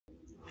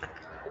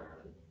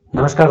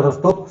नमस्कार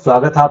दोस्तों,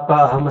 स्वागत है आपका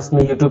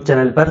अहमस्मी यूट्यूब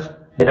चैनल पर।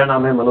 मेरा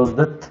नाम है मनोज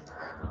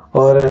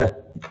और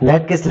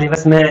नेट के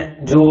सिलेबस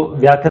में जो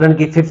व्याकरण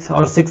की 5th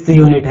और 6th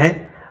यूनिट है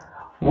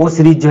वो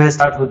सीरीज जो है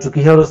स्टार्ट हो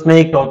चुकी है और उसमें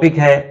एक टॉपिक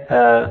है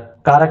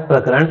कारक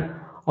प्रकरण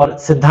और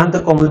सिद्धांत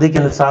कौमुदी के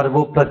अनुसार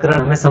वो प्रकरण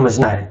हमें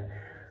समझना है।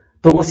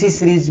 तो उसी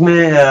सीरीज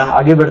में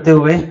आगे बढ़ते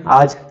हुए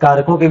आज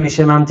कारकों के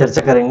विषय में हम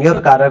चर्चा करेंगे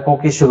और कारकों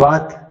की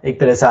शुरुआत एक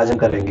तरह से आज हम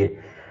करेंगे।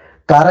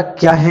 कारक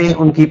क्या है,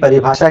 उनकी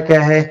परिभाषा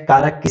क्या है,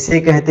 कारक किसे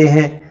कहते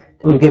हैं,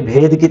 उनके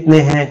भेद कितने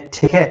हैं,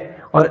 ठीक है।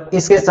 और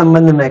इसके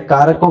संबंध में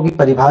कारकों की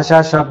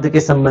परिभाषा शब्द के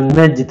संबंध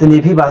में जितनी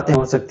भी बातें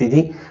हो सकती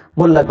थी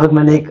वो लगभग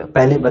मैंने एक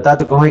पहले बता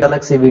चुका हूँ, एक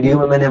अलग से वीडियो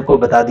में मैंने आपको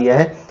बता दिया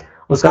है।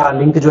 उसका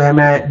लिंक जो है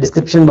मैं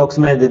डिस्क्रिप्शन बॉक्स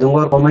में दे दूंगा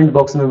और कमेंट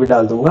बॉक्स में भी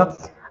डाल दूंगा।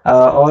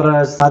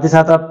 और साथ ही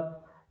साथ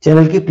आप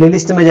चैनल की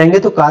प्लेलिस्ट में जाएंगे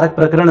तो कारक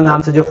प्रकरण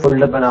नाम से जो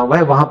फोल्डर बना हुआ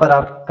है वहां पर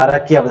आप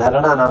कारक की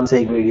अवधारणा नाम से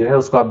एक वीडियो है,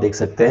 उसको आप देख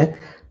सकते हैं।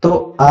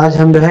 तो आज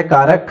हम जो है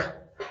कारक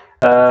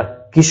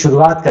की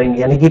शुरुआत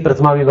करेंगे, यानी कि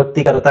प्रथमा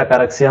विभक्ति कर्ता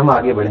कारक से हम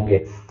आगे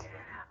बढ़ेंगे।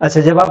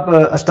 अच्छा, जब आप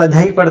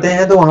अष्टाध्यायी पढ़ते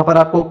हैं तो वहां पर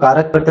आपको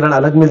कारक प्रकरण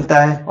अलग मिलता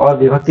है और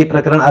विभक्ति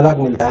प्रकरण अलग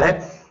मिलता है,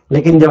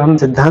 लेकिन जब हम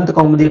सिद्धांत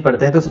कौमुदी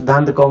पढ़ते हैं तो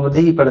सिद्धांत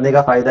कौमुदी पढ़ने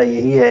का फायदा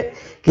यही है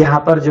कि यहाँ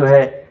पर जो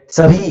है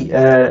सभी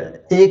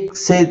एक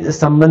से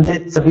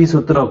संबंधित सभी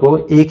सूत्रों को,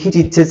 एक ही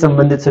चीज से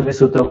संबंधित सभी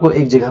सूत्रों को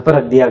एक जगह पर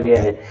रख दिया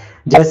गया है।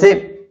 जैसे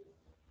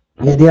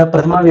यदि आप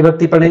प्रथमा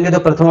विभक्ति पढ़ेंगे तो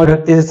प्रथमा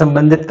विभक्ति से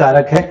संबंधित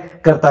कारक है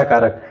कर्ता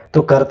कारक,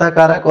 तो कर्ता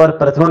कारक और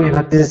प्रथमा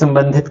विभक्ति से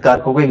संबंधित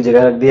कारकों को एक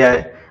जगह रख दिया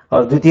है,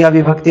 और द्वितीय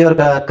विभक्ति और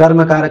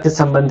कर्म कारक से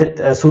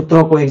संबंधित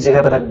सूत्रों को एक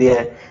जगह पर रख दिया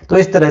है। तो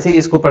इस तरह से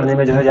इसको पढ़ने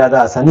में जो है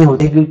ज्यादा आसानी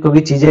होती है क्योंकि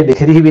चीजें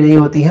बिखरी भी नहीं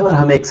होती है और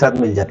हमें एक साथ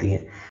मिल जाती है।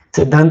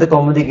 सिद्धांत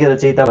कौमुदी के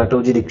रचयिता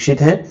भट्टोजी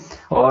दीक्षित हैं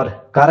और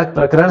कारक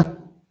प्रकरण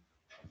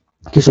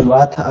की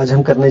शुरुआत आज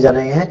हम करने जा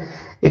रहे हैं।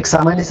 एक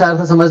सामान्य सा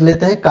अर्थ समझ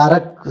लेते हैं।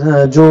 कारक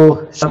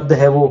जो शब्द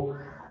है वो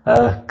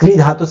क्री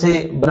धातु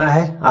से बना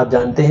है, आप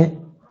जानते हैं।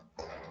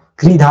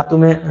 क्री धातु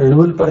में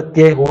णुल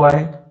प्रत्यय हुआ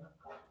है,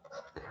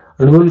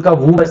 णुल का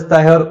वू बचता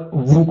है और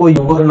वू को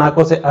यु और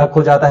नाको से अक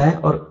हो जाता है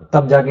और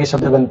तब जाके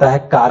शब्द बनता है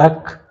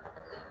कारक।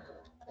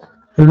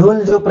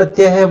 णुल जो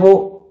प्रत्यय है वो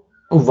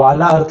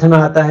वाला अर्थ में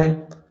आता है,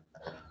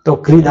 तो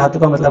क्री धातु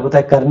का मतलब होता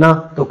है करना,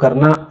 तो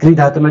करना क्री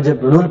धातु में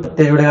जब णुल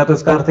प्रत्यय जुड़ेगा तो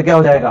इसका अर्थ क्या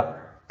हो जाएगा,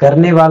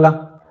 करने वाला।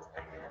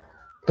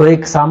 तो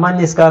एक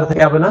सामान्य इसका अर्थ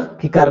क्या बना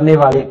कि करने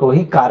वाले को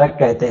ही कारक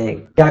कहते हैं।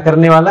 क्या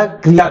करने वाला,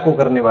 क्रिया को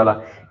करने वाला।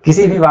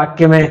 किसी भी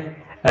वाक्य में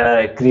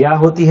क्रिया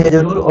होती है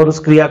जरूर, और उस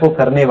क्रिया को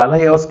करने वाला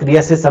या उस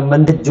क्रिया से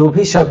संबंधित जो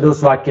भी शब्द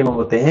उस वाक्य में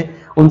होते हैं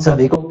उन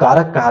सभी को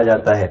कारक कहा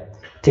जाता है,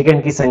 ठीक है।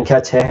 इनकी संख्या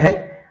 6 है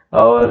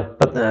और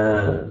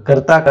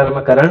कर्ता कर्म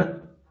करण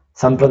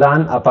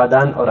संप्रदान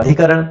अपादान और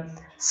अधिकरण।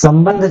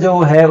 संबंध जो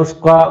है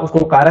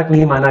उसको कारक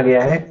नहीं माना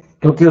गया है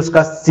क्योंकि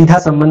उसका सीधा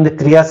संबंध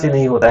क्रिया से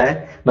नहीं होता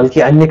है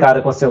बल्कि अन्य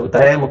कारकों से होता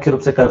है, मुख्य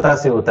रूप से कर्ता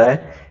से होता है,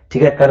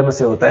 ठीक है, कर्म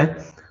से होता है।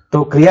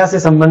 तो क्रिया से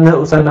संबंध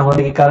उसका न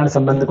होने के कारण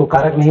संबंध को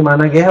कारक नहीं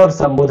माना गया है और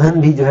संबोधन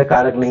भी जो है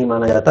कारक नहीं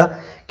माना जाता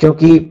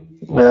क्योंकि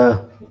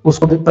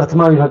उसको भी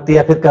प्रथमा विभक्ति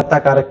या फिर कर्ता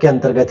कारक के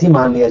अंतर्गत ही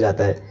मान लिया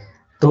जाता है।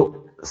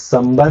 तो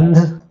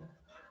संबंध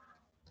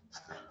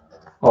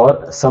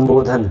और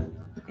संबोधन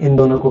इन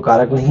दोनों को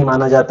कारक नहीं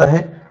माना जाता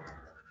है।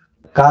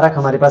 कारक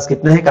हमारे पास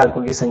कितने हैं,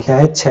 कारकों की संख्या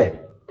है 6।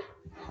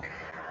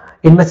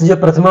 इनमें से जो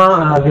प्रथमा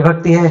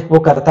विभक्ति है वो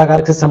कर्ता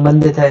कारक से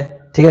संबंधित है,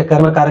 ठीक है,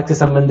 कर्म कारक से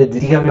संबंधित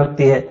द्वितीय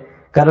विभक्ति है,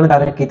 करण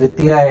कारक की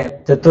तृतीय है,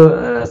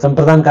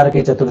 संप्रदान कारक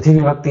की चतुर्थी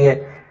विभक्ति है,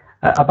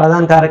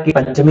 अपादान कारक की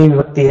पंचमी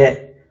विभक्ति है।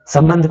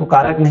 संबंध को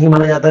कारक नहीं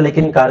माना जाता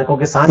लेकिन कारकों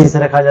के साथ इसे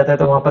रखा जाता है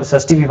तो वहां पर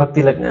षष्ठी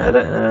विभक्ति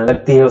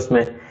लगती है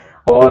उसमें,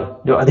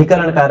 और जो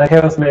अधिकरण कारक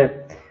है उसमें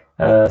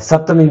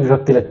सप्तमी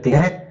विभक्ति लगती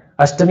है।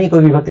 अष्टमी कोई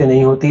विभक्ति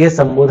नहीं होती है।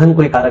 संबोधन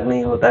कोई कारक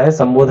नहीं होता है,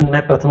 संबोधन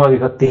में प्रथमा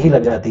विभक्ति ही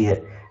लग जाती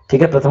है,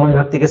 ठीक है, प्रथमा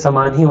विभक्ति के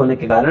समान ही होने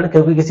के कारण,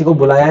 क्योंकि किसी को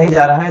बुलाया ही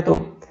जा रहा है तो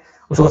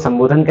उसको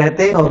संबोधन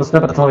कहते हैं और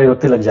उसमें प्रथमा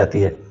विभक्ति लग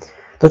जाती है।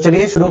 तो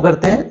चलिए शुरू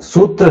करते हैं।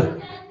 सूत्र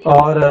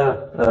और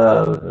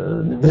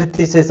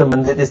वृत्ति से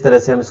संबंधित इस तरह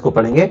से हम इसको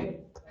पढ़ेंगे।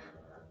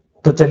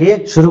 तो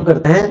चलिए शुरू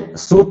करते हैं।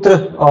 सूत्र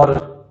और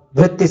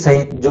वृत्ति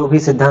सहित जो भी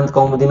सिद्धांत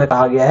कौमुदी में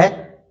कहा गया है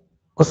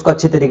उसको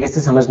अच्छी तरीके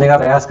से समझने का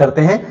प्रयास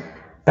करते हैं।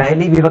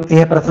 पहली विभक्ति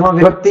है प्रथमा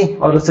विभक्ति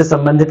और उससे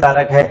संबंधित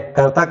कारक है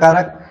कर्ता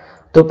कारक।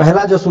 तो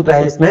पहला जो सूत्र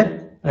है इसमें,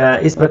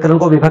 इस प्रकरण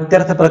को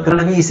विभक्त्यर्थ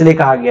प्रकरण भी इसलिए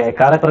कहा गया है,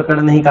 कारक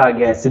प्रकरण नहीं कहा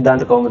गया है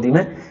सिद्धांत कौमुदी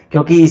में,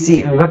 क्योंकि इसी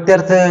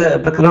विभक्त्यर्थ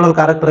प्रकरण और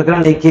कारक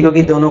प्रकरण एक ही,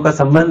 क्योंकि दोनों का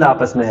संबंध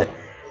आपस में है।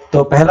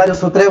 तो पहला जो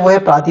सूत्र है वो है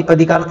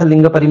प्रातिपदिकार्थ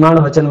लिंग परिमाण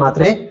वचन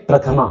मात्रे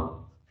प्रथमा,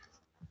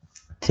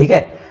 ठीक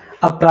है।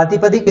 अब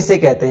प्रातिपदिक किसे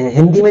कहते हैं,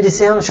 हिंदी में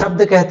जिसे हम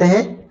शब्द कहते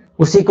हैं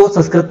उसी को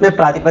संस्कृत में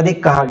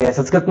प्रातिपदिक कहा गया है।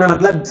 संस्कृत में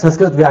मतलब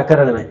संस्कृत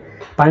व्याकरण में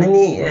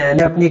पाणिनि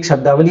ने अपनी एक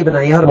शब्दावली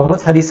बनाई है और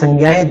बहुत सारी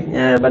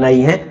संज्ञाएं बनाई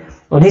हैं।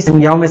 उन्हीं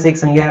संज्ञाओं में से एक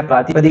संज्ञा है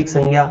प्रातिपदिक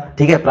संज्ञा,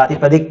 ठीक है,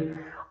 प्रातिपदिक।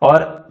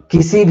 और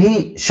किसी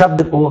भी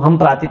शब्द को हम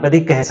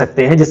प्रातिपदिक कह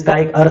सकते हैं जिसका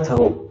एक अर्थ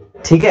हो,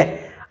 ठीक है।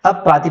 अब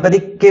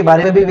प्रातिपदिक के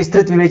बारे में भी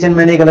विस्तृत विवेचन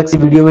मैंने एक अलग सी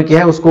वीडियो में किया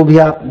है, उसको भी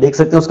आप देख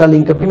सकते हैं, उसका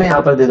लिंक भी मैं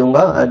यहाँ पर दे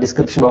दूंगा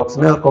डिस्क्रिप्शन बॉक्स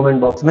में और कमेंट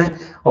बॉक्स में,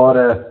 और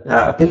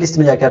अपनी लिस्ट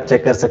में जाके आप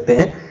चेक कर सकते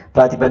हैं।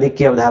 प्रातिपदिक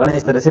की अवधारणा,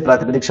 इस तरह से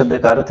प्रातिपदिक शब्द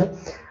का अर्थ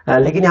है।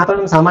 लेकिन यहाँ पर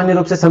हम सामान्य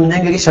रूप से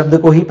समझेंगे कि शब्द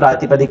को ही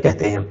प्रातिपदिक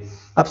कहते हैं।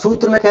 अब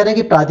सूत्र में कह रहे हैं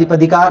कि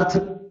प्रातिपदिकार्थ,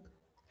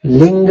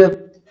 लिंग,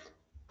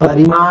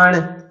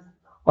 परिमाण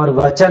और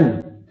वचन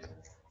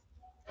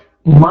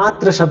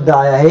मात्र शब्द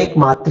आया है, एक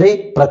मात्रे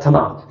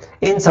प्रथमा,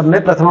 इन सब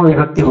में प्रथमा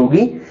विभक्ति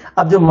होगी।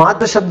 अब जो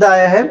मात्र शब्द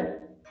आया है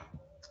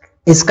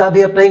इसका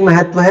भी अपना एक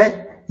महत्व है,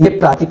 ये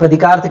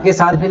प्रातिपदिकार्थ के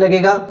साथ भी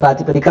लगेगा।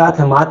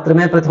 प्रातिपदिकार्थ मात्र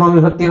में प्रथमा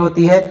विभक्ति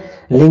होती है,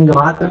 लिंग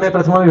मात्र में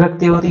प्रथमा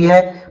विभक्ति होती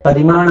है,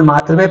 परिमाण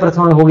मात्र में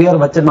प्रथमा होगी और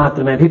वचन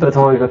मात्र में भी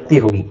प्रथमा विभक्ति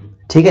होगी।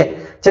 ठीक है,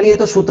 चलिए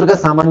तो सूत्र का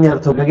सामान्य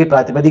अर्थ हो गया कि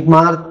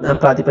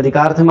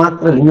प्रातिपदिकार्थ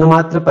मात्र, लिंग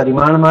मात्र,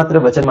 परिमाण मात्र,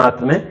 वचन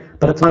मात्र में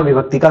प्रथमा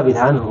विभक्ति का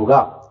विधान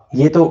होगा।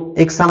 ये तो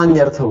एक सामान्य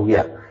अर्थ हो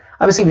गया।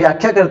 अब इसकी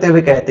व्याख्या करते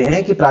हुए कहते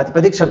हैं कि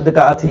प्रातिपदिक शब्द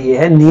का अर्थ यह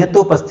है,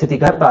 नियतोपस्थिति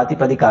का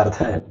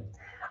प्रातिपदिकार्थ है।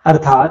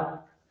 अर्थात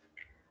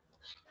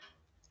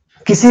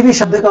किसी भी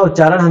शब्द का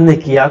उच्चारण हमने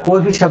किया,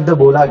 कोई भी शब्द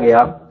बोला गया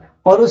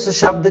और उस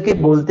शब्द के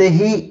बोलते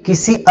ही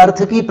किसी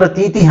अर्थ की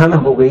प्रतीति हमें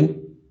हो गई,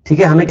 ठीक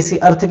है, हमें किसी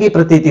अर्थ की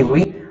प्रतीति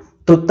हुई,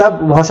 तो तब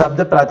वह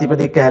शब्द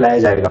प्रातिपदिक कहलाया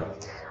जाएगा।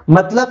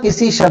 मतलब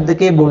किसी शब्द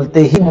के बोलते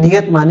ही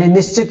नियत माने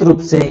निश्चित रूप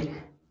से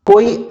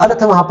कोई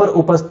अर्थ वहां पर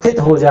उपस्थित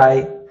हो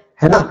जाए,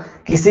 है ना,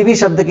 किसी भी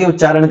शब्द के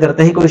उच्चारण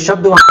करते ही कोई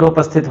शब्द वहां पर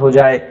उपस्थित हो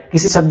जाए,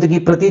 किसी शब्द की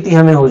प्रतीति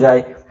हमें हो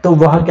जाए, तो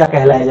वह क्या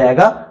कहलाया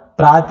जाएगा,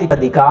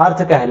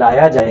 प्रातिपदिकार्थ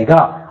कहलाया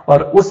जाएगा।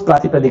 और उस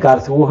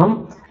प्रातिपदिकार्थ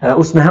को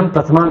उसमें हम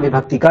प्रथमा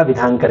विभक्ति का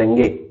विधान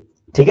करेंगे।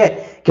 ठीक है,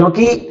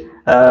 क्योंकि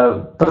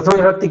प्रथम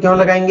विभक्ति क्यों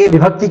लगाएंगे,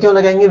 विभक्ति क्यों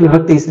लगाएंगे,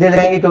 विभक्ति इसलिए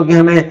लगाएंगे क्योंकि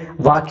हमें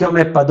वाक्यों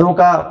में पदों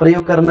का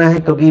प्रयोग करना है,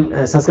 क्योंकि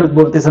संस्कृत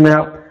बोलते समय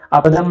आप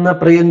अपदम न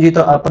प्रयुंजी,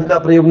 तो अपद का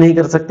प्रयोग नहीं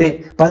कर सकते।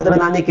 पद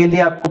बनाने के लिए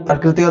आपको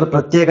प्रकृति और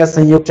प्रत्यय का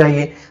संयोग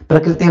चाहिए।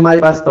 प्रकृति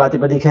हमारे पास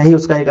प्रातिपदिक है ही,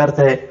 उसका एक अर्थ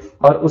है,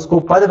 और उसको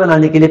पद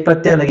बनाने के लिए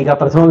प्रत्यय लगेगा,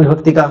 प्रथमा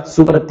विभक्ति का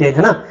सुप्रत्यय,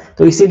 है ना,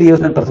 तो इसीलिए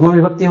उसमें प्रथमा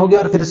विभक्ति होगी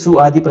और फिर सु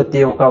आदि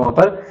प्रत्ययों का वहां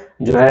पर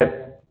जो है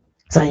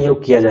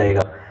संयोग किया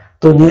जाएगा।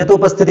 तो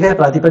नियतोपस्थिति है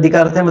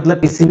प्रातिपदिकार्थ है, मतलब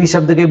किसी भी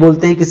शब्द के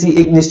बोलते ही किसी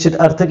एक निश्चित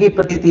अर्थ की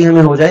प्रतीति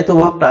हमें हो जाए तो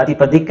वह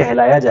प्रातिपदिक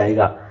कहलाया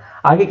जाएगा।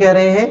 आगे कह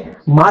रहे हैं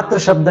मात्र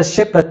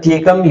शब्दस्य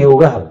प्रत्येकम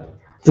योगः,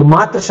 जो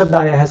मात्र शब्द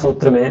आया है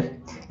सूत्र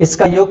में,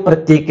 इसका योग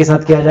प्रत्येक के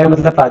साथ किया जाएगा,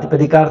 मतलब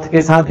प्रातिपदिकार्थ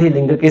के साथ भी,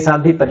 लिंग के साथ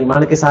भी,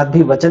 परिमाण के साथ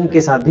भी, वचन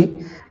के साथ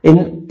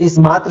भी इस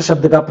मात्र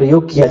शब्द का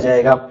प्रयोग किया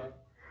जाएगा।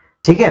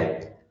 ठीक है,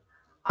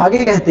 आगे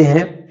कहते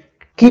हैं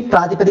कि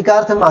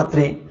प्रातिपदिकार्थ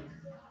मात्रे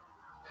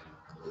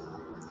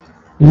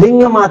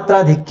लिंग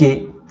मात्राधिक्ये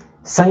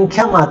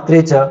संख्या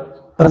मात्रे च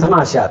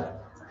प्रथमास्यात्।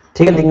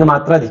 ठीक है, लिंग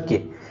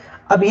मात्राधिक्ये।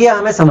 अब ये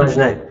हमें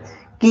समझना है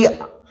कि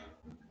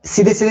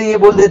सीधे सीधे ये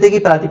बोल देते कि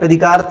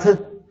प्रातिपदिकार्थ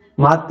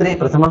मात्रे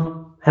प्रथमा,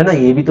 है ना,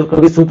 ये भी तो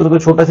कभी सूत्र तो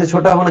छोटा से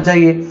छोटा होना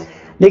चाहिए,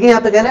 लेकिन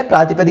यहाँ पे कह रहे हैं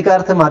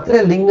प्रातिपदिकार्थ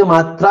मात्रे लिंग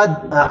मात्रा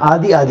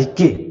आदि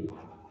आधिक्य,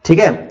 ठीक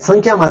है,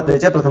 संख्या मात्रे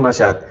च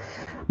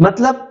प्रथमास्यात्।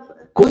 मतलब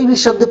कोई भी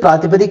शब्द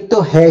प्रातिपदिक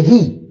तो है ही,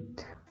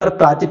 और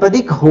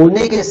प्रातिपदिक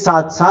होने के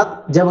साथ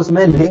साथ जब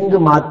उसमें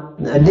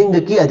लिंग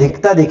की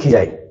अधिकता देखी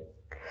जाए,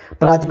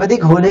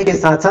 प्रातिपदिक होने के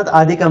साथ साथ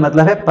आदि का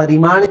मतलब है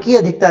परिमाण की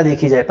अधिकता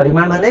देखी जाए।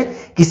 परिमाण माने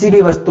किसी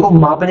भी वस्तु को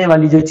मापने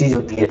वाली जो चीज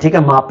होती है, ठीक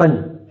है, मापन,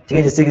 ठीक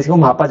है, जिससे किसी को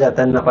मापा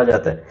जाता है, नापा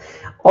जाता है,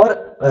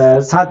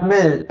 और साथ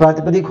में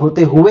प्रातिपदिक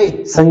होते हुए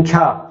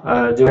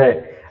संख्या जो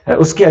है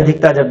उसकी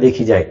अधिकता जब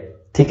देखी जाए,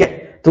 ठीक है,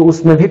 तो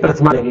उसमें भी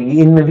प्रथमा लगेगी,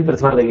 इनमें भी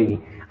प्रथमा लगेगी।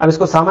 अब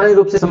इसको सामान्य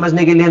रूप से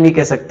समझने के लिए हम ये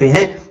कह सकते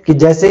हैं कि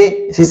जैसे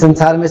इस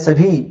संसार में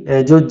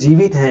सभी जो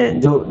जीवित हैं,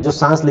 जो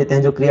सांस लेते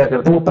हैं, जो क्रिया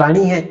करते हैं, वो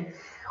प्राणी है,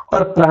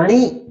 और प्राणी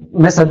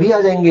में सभी आ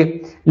जाएंगे,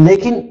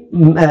 लेकिन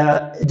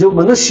जो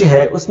मनुष्य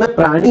है उसमें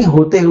प्राणी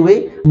होते हुए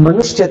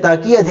मनुष्यता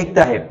की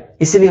अधिकता है,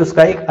 इसलिए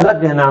उसका एक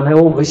अलग नाम है,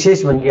 वो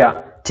विशेष बन गया।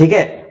 ठीक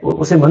है,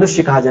 उसे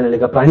मनुष्य कहा जाने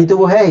लगा। प्राणी तो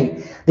वो है ही,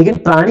 लेकिन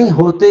प्राणी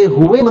होते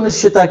हुए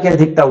मनुष्यता की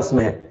अधिकता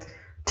उसमें है।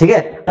 ठीक है,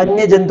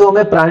 अन्य जंतुओं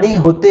में प्राणी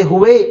होते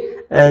हुए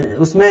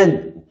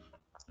उसमें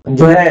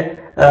जो है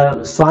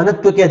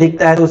स्वानत्व की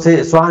अधिकता है तो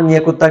उसे स्वान या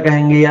कुत्ता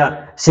कहेंगे,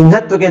 या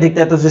सिंहत्व की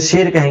अधिकता है तो उसे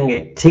शेर कहेंगे।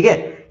 ठीक है,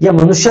 या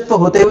मनुष्यत्व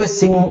होते हुए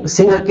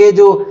सिंह के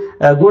जो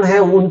गुण है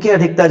उनकी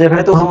अधिकता जब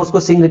है तो हम उसको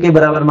सिंह के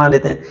बराबर मान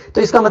लेते हैं।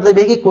 तो इसका मतलब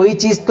है कि कोई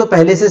चीज तो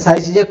पहले से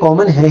सारी चीजें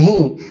कॉमन है ही,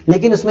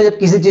 लेकिन उसमें जब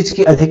किसी चीज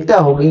की अधिकता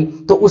होगी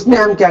तो उसमें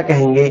हम क्या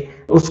कहेंगे,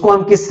 उसको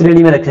हम किस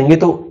श्रेणी में रखेंगे।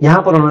 तो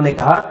यहां पर उन्होंने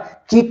कहा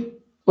कि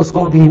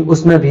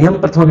उसमें भी हम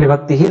प्रथम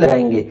विभक्ति ही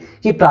लगाएंगे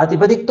कि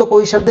प्रातिपदिक तो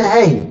कोई शब्द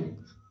है ही,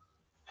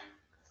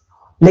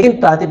 लेकिन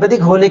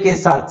प्रातिपदिक होने के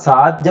साथ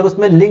साथ जब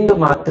उसमें लिंग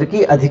मात्र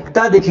की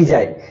अधिकता देखी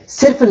जाए,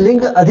 सिर्फ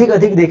लिंग अधिक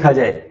अधिक देखा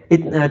जाए,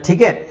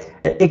 ठीक है,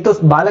 एक तो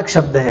बालक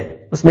शब्द है,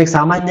 उसमें एक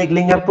सामान्य एक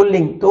लिंग है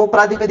पुल्लिंग, तो वो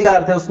प्रातिपदिक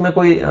अर्थ है, उसमें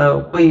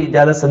कोई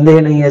ज्यादा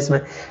संदेह नहीं है इसमें।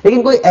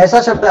 लेकिन कोई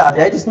ऐसा शब्द आ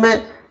जाए जिसमें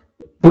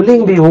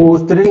पुल्लिंग भी हो,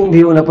 स्त्रीलिंग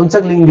भी हो,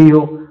 नपुंसक लिंग भी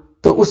हो,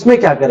 तो उसमें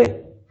क्या करें।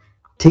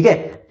 ठीक है,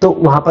 तो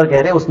वहां पर कह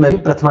रहे हैं उसमें भी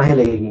प्रथमा ही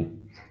लगेगी।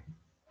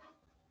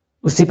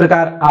 उसी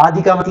प्रकार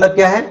आदि का मतलब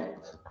क्या है,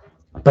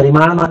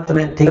 परिमाण मात्र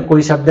में, ठीक है,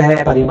 कोई शब्द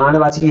है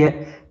परिमाणवाची है,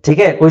 ठीक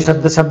है, कोई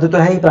शब्द तो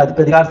है ही,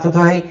 प्रातिपदिकार्थ तो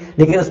है ही,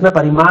 लेकिन उसमें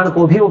परिमाण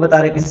को भी वो बता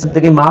रहे, किसी शब्द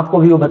के माप को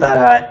भी वो बता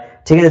रहा है,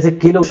 ठीक है, जैसे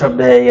किलो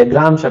शब्द है या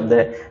ग्राम शब्द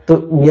है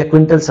तो, या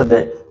क्विंटल शब्द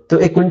है, तो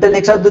एक क्विंटल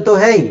एक शब्द तो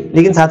है ही,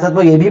 लेकिन साथ साथ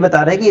वो ये भी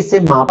बता रहे हैं कि इससे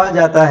मापा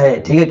जाता है,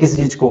 ठीक है, किसी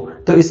चीज को,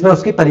 तो इसमें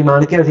उसकी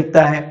परिमाण की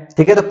अधिकता है,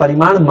 ठीक है, तो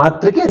परिमाण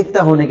मात्र की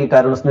अधिकता होने के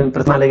कारण उसमें भी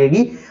प्रथमा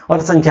लगेगी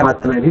और संख्या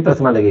मात्र में भी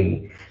प्रथमा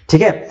लगेगी,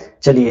 ठीक है।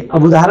 चलिए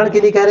अब उदाहरण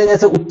के लिए कह रहे हैं,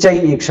 जैसे उच्चाई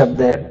एक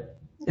शब्द है,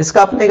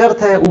 इसका अपने एक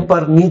अर्थ है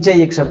ऊपर, नीचे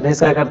एक शब्द है,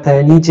 इसका एक अर्थ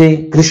है नीचे,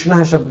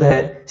 कृष्ण शब्द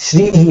है,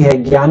 श्री ही है,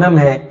 ज्ञानम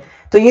है,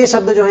 तो ये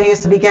शब्द जो है ये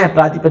सभी क्या है,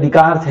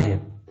 प्रातिपदिकार्थ है,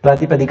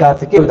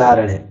 प्रातिपदिकार्थ के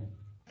उदाहरण है,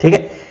 ठीक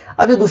है।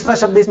 अब जो दूसरा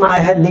शब्द इसमें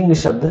आया है लिंग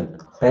शब्द,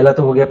 पहला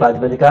तो हो गया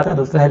प्रातिपदिकार्थ,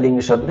 दूसरा है लिंग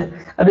शब्द।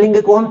 अब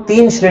लिंग को हम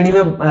तीन श्रेणी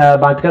में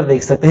बांटकर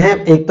देख सकते हैं,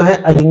 एक तो है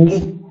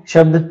अलिंगी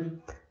शब्द,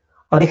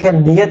 और एक है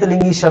नियत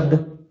लिंगी शब्द,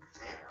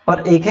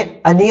 और एक है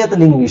अनियत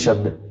लिंगी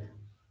शब्द।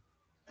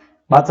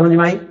 बात समझ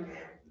में आई,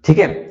 ठीक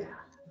है।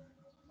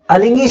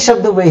 अलिंगी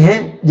शब्द वे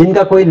हैं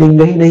जिनका कोई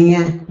लिंग ही नहीं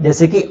है,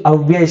 जैसे कि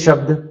अव्यय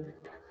शब्द,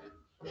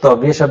 तो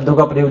अव्यय शब्दों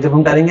का प्रयोग जब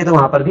हम करेंगे तो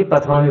वहां पर भी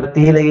प्रथमा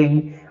विभक्ति ही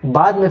लगेगी,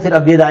 बाद में फिर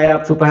अव्यय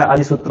आप छुपा है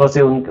आदि सूत्रों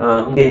से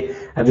उनके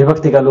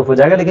विभक्ति का लोप हो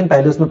जाएगा, लेकिन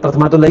पहले उसमें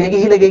प्रथमा तो लगेगी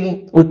ही लगेगी।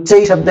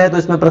 उच्चई शब्द है तो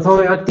इसमें प्रथमा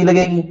विभक्ति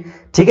लगेगी,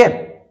 ठीक है,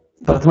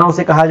 प्रथमा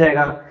उसे कहा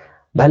जाएगा,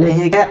 भले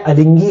ही क्या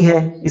अलिंगी है,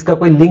 इसका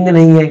कोई लिंग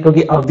नहीं है,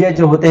 क्योंकि अव्यय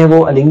जो होते हैं वो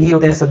अलिंगी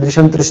होते हैं।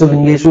 सदृशम त्रिषु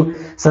लिंगेषु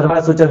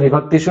सर्वासु च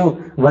विभक्तिषु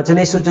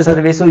वचनेषु च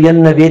सर्वेषु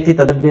यन्न वेति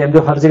तदव्ययम्,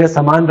 जो हर जगह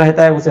समान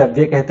रहता है उसे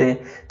अव्यय कहते हैं।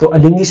 तो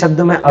अलिंगी शब्द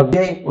में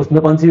अव्यय,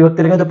 उसमें कौन सी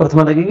विभक्ति लगेगी, तो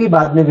प्रथमा लगेगी,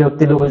 बाद में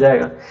विभक्ति लोप हो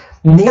जाएगा।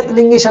 नियत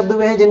लिंगी शब्द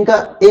वे हैं जिनका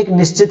एक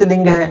निश्चित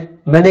लिंग है,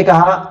 मैंने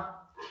कहा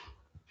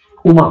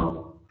उमा,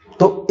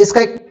 तो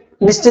इसका एक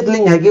निश्चित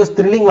लिंग है कि वो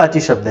स्त्रीलिंगवाची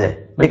शब्द है,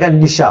 मैंने कहा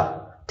निशा,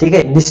 ठीक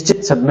है,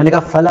 निश्चित शब्द, मैंने कहा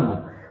फलम,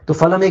 तो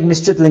फलम एक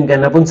निश्चित लिंग है,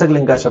 नपुंसक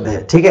लिंग का शब्द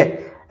है, ठीक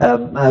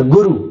है।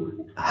 गुरु,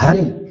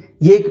 हरि,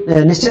 ये एक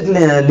निश्चित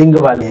लिंग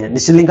वाले हैं।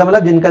 निश्चित लिंग का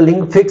मतलब जिनका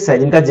लिंग फिक्स है,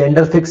 जिनका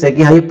जेंडर फिक्स है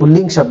कि हाँ ये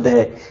पुल्लिंग शब्द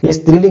है, ये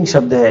स्त्रीलिंग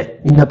शब्द है,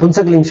 ये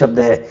नपुंसक लिंग शब्द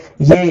है,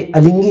 ये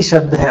अलिंगी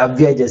शब्द है,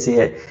 अव्यय जैसे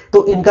है,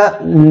 तो इनका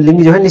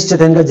लिंग जो है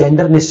निश्चित है, इनका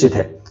जेंडर निश्चित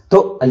है, तो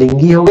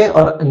अलिंगी हो गए।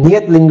 और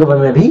नियत लिंग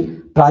में भी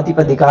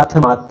प्रातिपदिकार्थ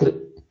मात्र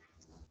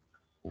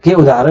के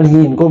उदाहरण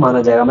ही इनको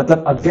माना जाएगा,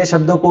 मतलब अव्यय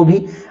शब्दों को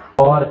भी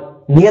और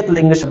नियत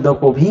लिंग शब्दों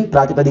को भी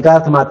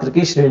प्रातिपदिकार्थ मात्र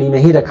की श्रेणी में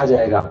ही रखा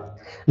जाएगा।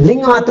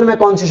 लिंग मात्र में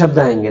कौन से शब्द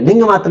आएंगे,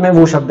 लिंग मात्र में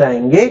वो शब्द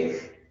आएंगे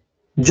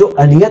जो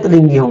अनियत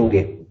लिंगी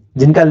होंगे,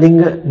 जिनका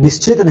लिंग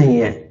निश्चित नहीं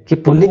है कि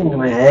पुल्लिंग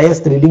में है या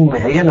स्त्रीलिंग में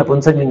है या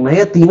नपुंसक लिंग में है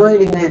या तीनों ही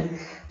लिंग है।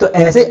 तो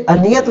ऐसे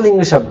अनियत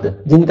लिंग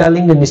शब्द जिनका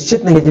लिंग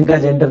निश्चित नहीं है, जिनका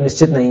जेंडर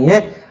निश्चित नहीं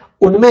है,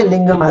 उनमें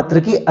लिंग मात्र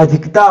की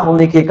अधिकता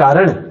होने के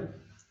कारण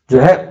जो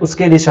है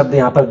उसके लिए शब्द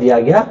यहां पर दिया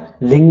गया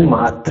लिंग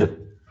मात्र,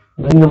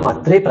 लिंग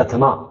मात्रे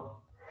प्रथमा,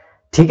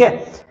 ठीक है।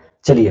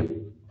 चलिए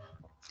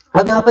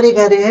अब यहां पर ये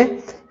कह रहे हैं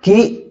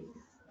कि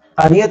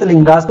अनियत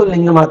लिंगास्तु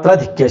लिंग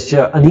मात्राधिक्यस्य,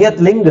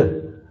 अनियत लिंग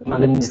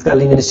मतलब जिसका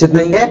लिंग निश्चित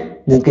नहीं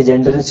है, जिनके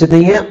जेंडर निश्चित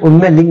नहीं है,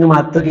 उनमें लिंग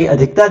मात्र की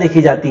अधिकता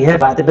देखी जाती है।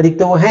 प्रातिपदिक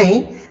तो वो है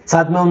ही,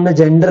 साथ में उनमें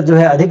जेंडर जो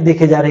है अधिक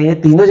देखे जा रहे हैं,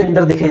 तीनों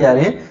जेंडर देखे जा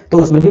रहे हैं, तो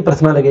उसमें भी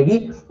प्रथमा लगेगी।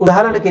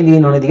 उदाहरण के लिए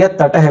इन्होंने दिया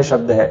तटः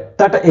शब्द है,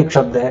 तट एक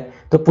शब्द है,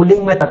 तो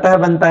पुल्लिंग में तटः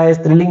बनता है,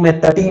 स्त्रीलिंग में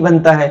तटी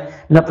बनता है,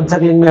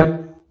 नपुंसक लिंग में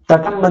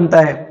तटम बनता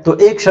है। तो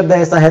एक शब्द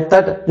ऐसा है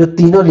तट जो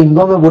तीनों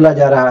लिंगों में बोला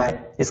जा रहा है,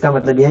 इसका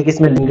मतलब यह है कि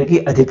इसमें लिंग की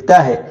अधिकता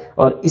है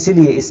और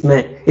इसीलिए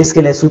इसमें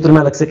इसके लिए सूत्र में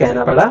अलग से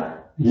कहना पड़ा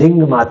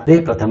लिंग मात्रे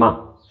प्रथमा,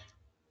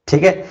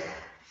 ठीक है।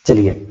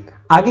 चलिए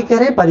आगे कह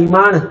रहे हैं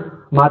परिमाण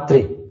मात्रे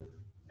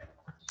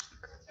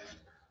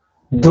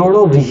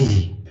द्रोणो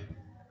व्रीहि।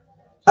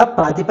 अब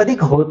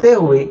प्रातिपदिक होते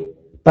हुए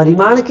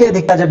परिमाण की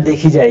अधिकता जब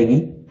देखी जाएगी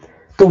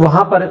तो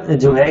वहां पर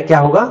जो है क्या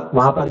होगा,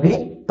 वहां पर भी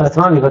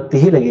प्रथमा विभक्ति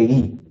ही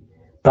लगेगी।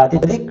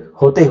 प्रातिपदिक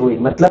होते हुए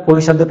मतलब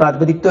कोई शब्द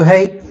प्रातिपदिक तो है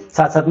ही,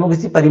 साथ साथ में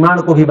किसी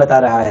परिमाण को भी बता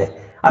रहा है।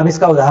 अब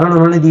इसका उदाहरण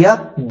उन्होंने दिया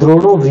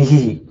द्रोणो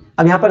व्रीहि।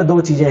 अब यहां पर दो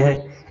चीजें हैं,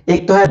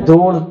 एक तो है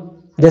द्रोण,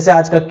 जैसे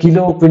आज का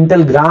किलो,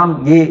 क्विंटल, ग्राम,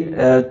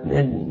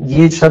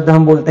 ये शब्द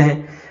हम बोलते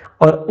हैं,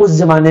 और उस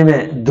जमाने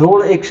में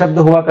द्रोण एक शब्द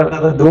हुआ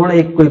करता था। द्रोण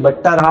एक कोई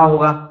बट्टा रहा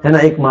होगा, है ना,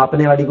 एक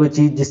मापने वाली कोई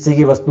चीज जिससे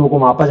कि वस्तुओं को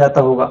मापा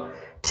जाता होगा,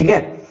 ठीक है।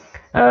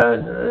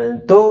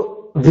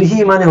 तो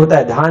व्रीहि माने होता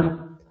है धान,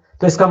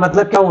 तो इसका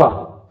मतलब क्या हुआ,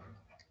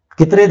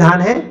 कितने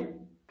धान है,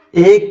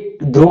 एक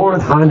द्रोण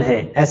धान है,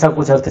 ऐसा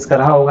कुछ अर्थ इसका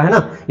रहा होगा, है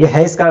ना, ये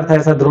है इसका अर्थ है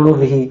ऐसा द्रोणो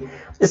व्रीहि।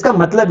 इसका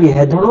मतलब यह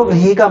है, द्रोणो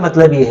व्रीहि का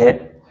मतलब यह है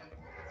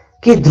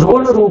कि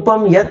द्रोण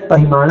रूपम यत्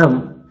परिमाणम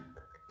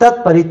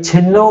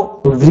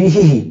तत्परिच्छिन्नो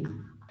व्रीहि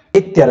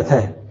इत्यर्थ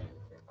है।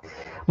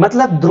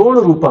 मतलब द्रोण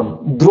रूपम,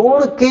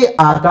 द्रोण के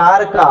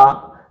आकार का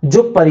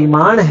जो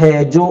परिमाण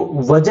है,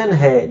 जो वजन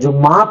है, जो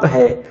माप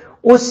है,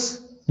 उस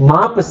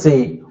माप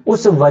से,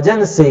 उस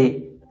वजन से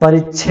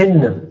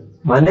परिच्छिन्न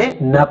माने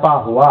नपा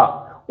हुआ,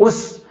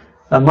 उस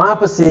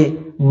माप से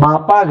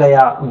मापा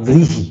गया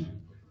व्रीहि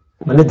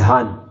माने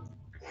धान।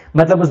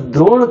 मतलब उस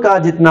द्रोण का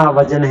जितना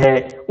वजन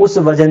है, उस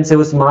वजन से,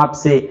 उस माप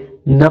से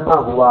नपा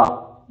हुआ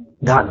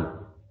धान,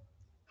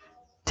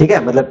 ठीक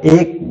है, मतलब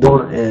एक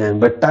द्रोण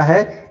बट्टा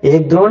है,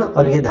 एक द्रोण,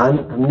 और ये धान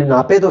हमने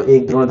नापे तो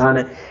एक द्रोण धान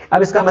है।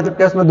 अब इसका मतलब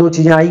क्या, उसमें दो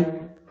चीजें आई,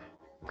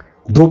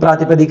 दो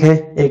प्रातिपदिक है,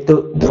 एक तो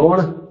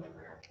द्रोण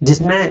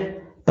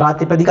जिसमें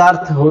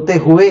प्रातिपदिकार्थ होते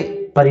हुए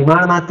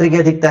परिमाण मात्र की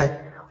अधिकता है,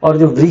 और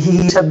जो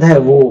व्रीहि शब्द है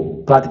वो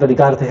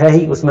प्रातिपदिकार्थ है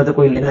ही, उसमें तो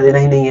कोई लेना देना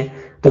ही नहीं है।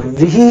 तो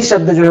व्रीहि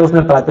शब्द जो है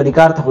उसमें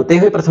प्रातिपदिकार्थ होते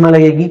हुए प्रथमा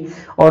लगेगी,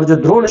 और जो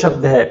द्रोण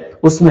शब्द है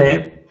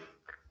उसमें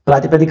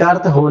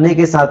प्रातिपदिकार्थ होने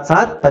के साथ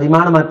साथ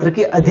परिमाण मात्र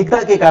की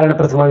अधिकता के कारण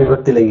प्रथमा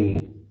विभक्ति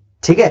लगेगी।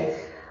 ठीक है,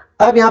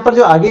 अब यहां पर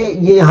जो आगे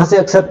ये यहां से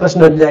अक्सर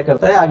प्रश्न बन जाया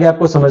करता है, आगे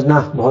आपको समझना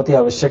बहुत ही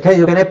आवश्यक है।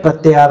 जो कह रहे हैं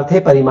प्रत्ययार्थे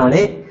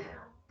परिमाणे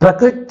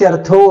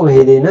प्रकृत्यर्थो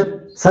भेदेन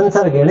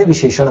संसर्गेण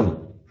विशेषणम।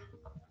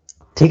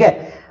 ठीक है,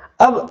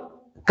 अब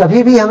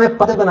कभी भी हमें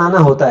पद बनाना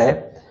होता है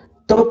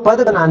तो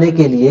पद बनाने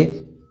के लिए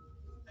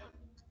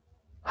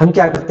हम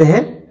क्या करते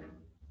हैं,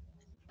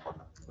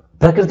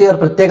 प्रकृति और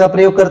प्रत्यय का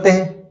प्रयोग करते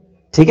हैं।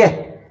 ठीक है,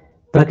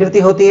 प्रकृति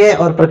होती है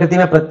और प्रकृति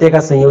में प्रत्यय का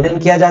संयोजन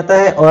किया जाता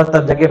है और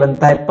तब जगह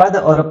बनता है पद,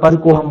 और पद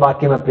को हम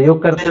वाक्य में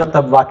प्रयोग करते हैं और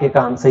तब वाक्य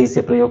का हम सही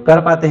से प्रयोग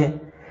कर पाते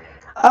हैं।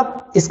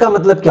 अब इसका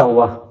मतलब क्या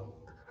हुआ,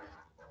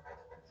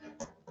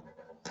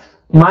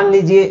 मान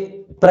लीजिए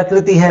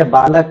प्रकृति है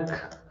बालक,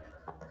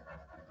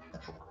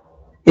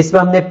 इसमें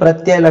हमने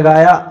प्रत्यय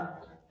लगाया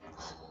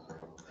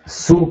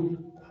सु,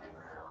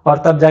 और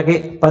तब जाके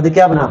पद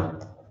क्या बना,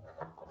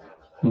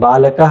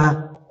 बालकः।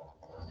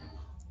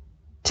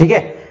 ठीक है,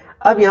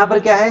 अब यहां पर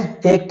क्या है,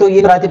 एक तो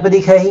ये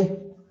प्रातिपदिक है ही,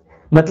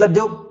 मतलब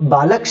जो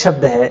बालक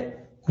शब्द है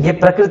ये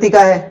प्रकृति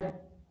का है,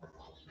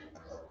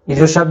 ये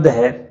जो शब्द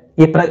है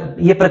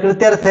ये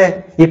प्रकृत्यर्थ है,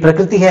 ये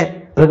प्रकृति है।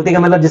 प्रकृति का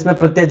मतलब जिसमें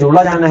प्रत्यय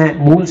जोड़ा जाना है,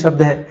 मूल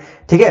शब्द है।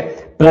 ठीक है,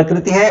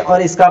 प्रकृति है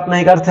और इसका अपना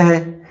एक अर्थ है,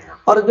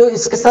 और जो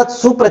इसके साथ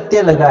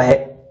सुप्रत्यय लगा है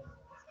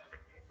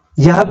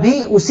यह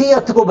भी उसी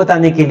अर्थ को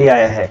बताने के लिए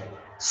आया है।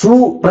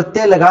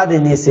 सुप्रत्यय लगा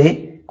देने से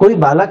कोई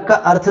बालक का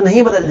अर्थ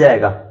नहीं बदल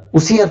जाएगा,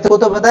 उसी अर्थ को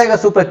तो बताएगा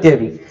सुप्रत्यय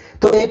भी।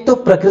 तो एक तो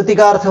प्रकृति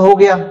का अर्थ हो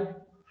गया,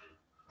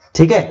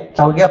 ठीक है,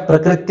 क्या हो गया,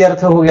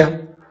 प्रकृत्यर्थ हो गया,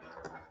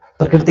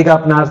 प्रकृति का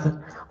अपना अर्थ,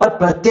 और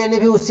प्रत्यय ने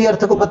भी उसी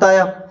अर्थ को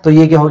बताया, तो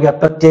ये क्या हो गया,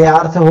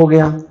 प्रत्ययार्थ हो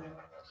गया।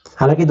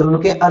 हालांकि दोनों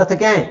के अर्थ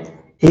क्या है,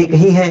 एक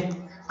ही है,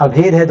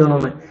 अभेद है दोनों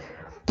में।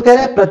 तो कह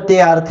रहे हैं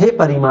प्रत्ययार्थे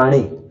परिमाणे।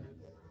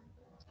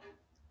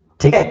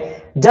 ठीक है,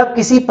 जब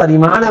किसी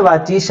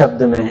परिमाणवाची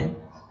शब्द में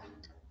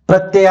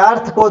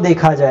प्रत्ययार्थ को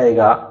देखा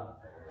जाएगा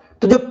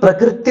तो जो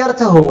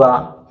प्रकृत्यर्थ होगा,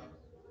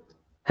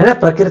 है ना,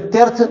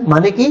 प्रकृत्यर्थ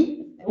माने कि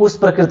उस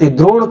प्रकृति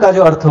द्रोण का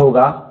जो अर्थ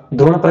होगा,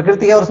 द्रोण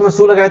प्रकृति है और उसमें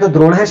सु लगाए तो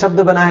द्रोण है शब्द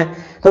बना है,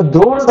 तो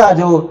द्रोण का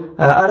जो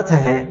अर्थ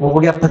है वो हो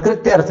गया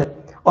प्रकृत्यर्थ,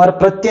 और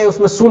प्रत्यय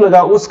उसमें सु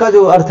लगा, उसका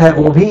जो अर्थ है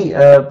वो भी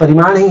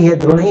परिमाण ही है,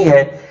 द्रोण ही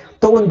है।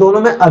 तो उन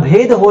दोनों में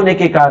अभेद होने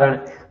के कारण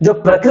जो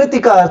प्रकृति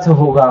का अर्थ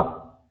होगा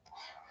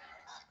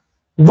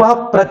वह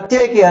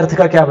प्रत्यय के अर्थ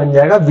का क्या बन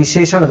जाएगा,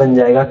 विशेषण बन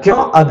जाएगा। क्यों,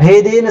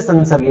 अभेदेन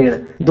संसर्गेण,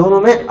 दोनों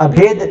में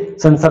अभेद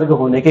संसर्ग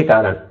होने के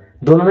कारण,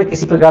 दोनों में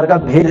किसी प्रकार का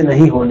भेद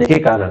नहीं होने के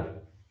कारण।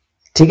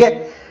 ठीक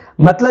है,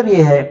 मतलब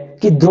यह है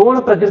कि द्रोण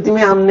प्रकृति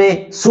में हमने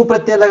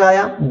सुप्रत्यय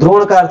लगाया,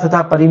 द्रोण का अर्थ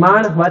था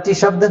परिमाणवाची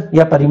शब्द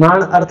या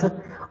परिमाण अर्थ,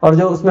 और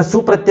जो उसमें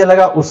सुप्रत्यय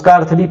लगा उसका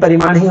अर्थ भी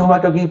परिमाण ही हुआ,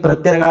 क्योंकि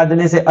प्रत्यय लगा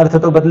देने से अर्थ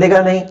तो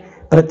बदलेगा नहीं,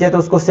 प्रत्यय तो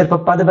उसको सिर्फ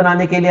पद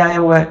बनाने के लिए आया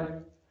हुआ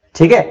है।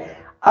 ठीक है,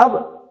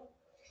 अब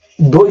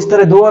इस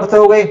तरह दो अर्थ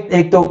हो गए,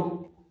 एक तो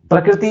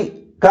प्रकृति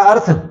का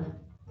अर्थ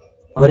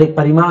और एक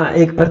परिमाण,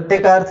 एक प्रत्यय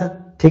का अर्थ।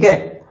 ठीक है,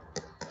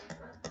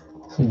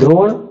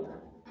 द्रोण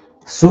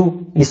सु,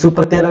 ये सु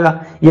प्रत्यय लगा,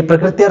 ये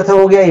प्रकृति अर्थ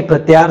हो गया, ये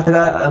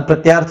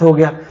प्रत्यार्थ हो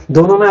गया,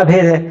 दोनों में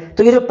अभेद है।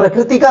 तो ये जो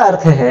प्रकृति का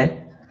अर्थ है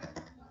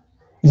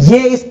ये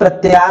इस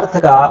प्रत्यार्थ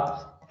का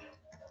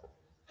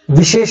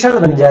विशेषण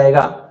बन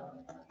जाएगा,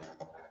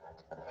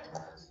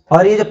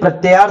 और ये जो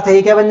प्रत्यार्थ है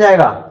ये क्या बन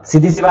जाएगा,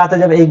 सीधी सी बात है,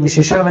 जब एक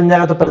विशेषण बन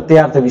जाएगा तो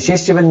प्रत्यार्थ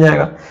विशेष्य बन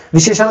जाएगा।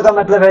 विशेषण का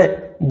मतलब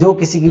है जो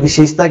किसी की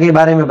विशेषता के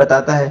बारे में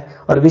बताता है,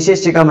 और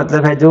विशेष्य का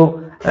मतलब है जो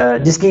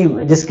जिसकी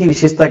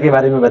विशेषता के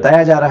बारे में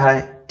बताया जा रहा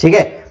है। ठीक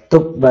है, तो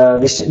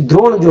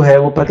द्रोण जो है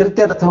वो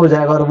प्रकृति अर्थ हो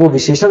जाएगा और वो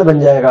विशेषण बन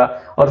जाएगा,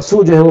 और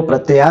सु जो है वो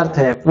प्रत्यार्थ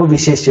है, वो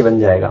विशेष्य बन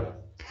जाएगा।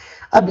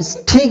 अब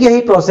ठीक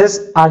यही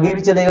प्रोसेस आगे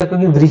भी चलेगा,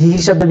 क्योंकि व्रीहि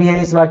शब्द भी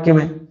है इस वाक्य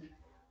में।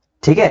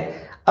 ठीक है,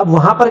 अब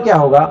वहां पर क्या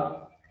होगा,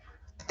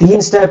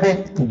 तीन स्टेप है,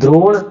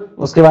 द्रोण,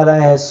 उसके बाद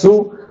आया है सु,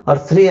 और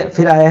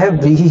फिर आया है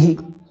व्रीहि।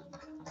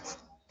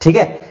 ठीक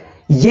है,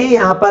 ये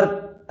यहां पर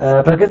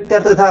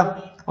प्रकृत्यर्थ था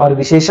और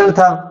विशेषण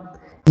था,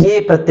 ये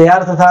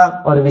प्रत्यार्थ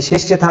था और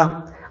विशेष्य था।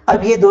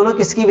 अब ये दोनों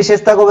किसकी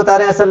विशेषता को बता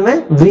रहे हैं, असल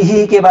में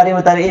व्रीहि के बारे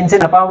में बता रहे हैं। इनसे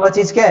नपा हुआ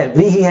चीज क्या है,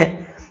 व्रीहि है,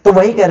 तो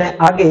वही कह रहे हैं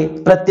आगे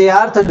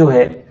प्रत्यार्थ जो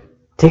है।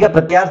 ठीक है,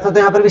 प्रत्यार्थ तो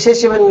यहां पर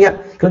विशेष्य बन गया,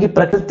 क्योंकि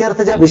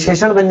प्रकृत्यर्थ जब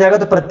विशेषण बन जाएगा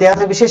तो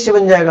प्रत्यार्थ विशेष्य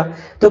बन जाएगा।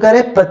 तो कह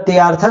रहे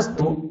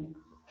प्रत्यार्थस्तु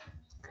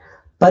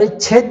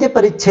परिच्छेद्य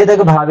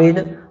परिच्छेदक भावेन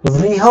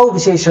व्रीहौ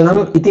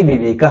विशेषणम इति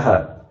विवेकः।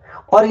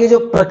 और ये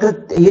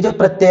जो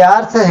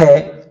प्रत्यार्थ है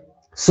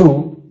सु,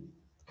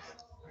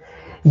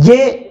 ये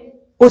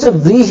उस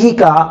व्रीहि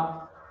का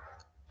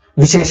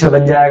विशेष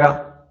बन जाएगा।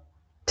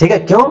 ठीक है,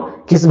 क्यों,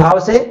 किस भाव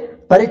से,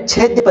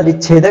 परिच्छेद्य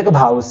परिच्छेदक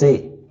भाव से।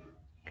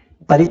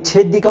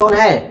 परिच्छेद्य कौन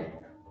है?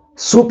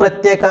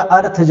 सुप्रत्यय का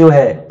अर्थ जो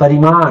है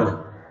परिमाण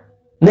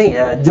नहीं,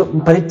 जो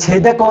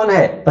परिच्छेदक कौन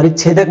है?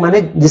 परिच्छेदक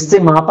माने जिससे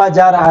मापा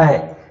जा रहा है,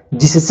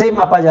 जिससे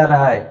मापा जा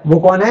रहा है वो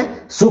कौन है?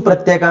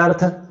 सुप्रत्यय का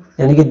अर्थ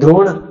यानी कि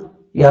द्रोण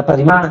या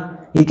परिमाण।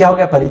 ये क्या हो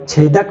गया?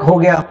 परिच्छेदक हो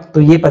गया।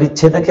 तो ये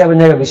परिच्छेदक क्या बन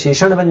जाएगा?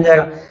 विशेषण बन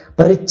जाएगा।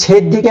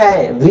 परिच्छेद्य क्या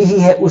है? व्रीहि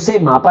है, उसे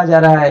मापा जा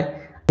रहा है,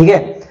 ठीक है,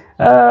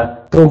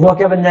 तो वह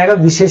क्या बन जाएगा?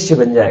 विशेष्य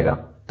बन जाएगा।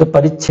 तो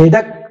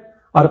परिच्छेदक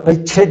और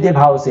परिच्छेद्य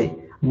भाव से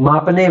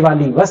मापने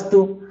वाली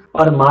वस्तु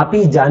और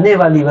मापी जाने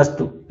वाली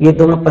वस्तु, ये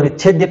दोनों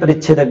परिच्छेद्य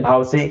परिच्छेदक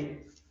भाव से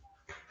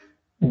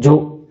जो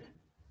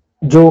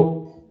जो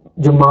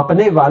जो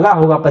मापने वाला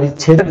होगा,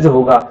 परिच्छेदक जो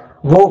होगा,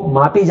 वो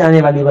मापी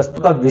जाने वाली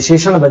वस्तु का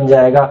विशेषण बन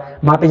जाएगा।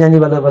 मापी जाने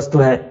वाली वस्तु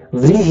है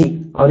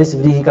व्रीहि और इस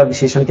व्रीहि का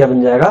विशेषण क्या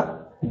बन जाएगा?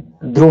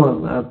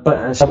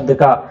 द्रोण शब्द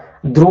का,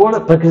 द्रोण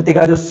प्रकृति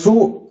का जो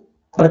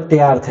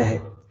सुप्रत्ययार्थ है,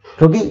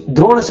 क्योंकि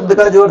द्रोण शब्द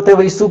का जो अर्थ है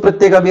वही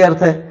सुप्रत्यय का भी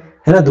अर्थ है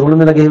ना। द्रोण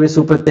में लगे हुए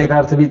सुप्रत्यय का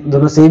अर्थ भी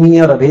दोनों सेम ही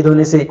है और अभेद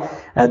होने से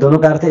दोनों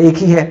का अर्थ एक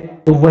ही है।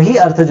 तो वही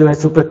अर्थ जो है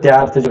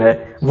सुप्रत्ययार्थ जो है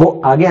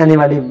वो आगे आने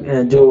वाली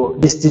जो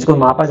जिस चीज को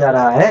मापा जा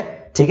रहा है,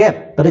 ठीक है,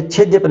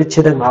 परिच्छेद्य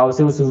परिच्छेदक भाव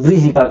से उस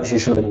व्रीहि का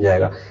विशेषण बन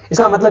जाएगा।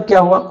 इसका मतलब क्या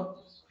हुआ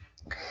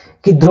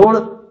कि द्रोण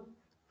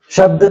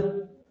शब्द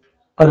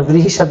और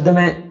व्रीहि शब्द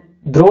में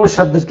द्रोण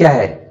शब्द क्या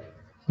है?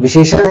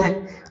 विशेषण है,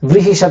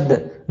 व्रीहि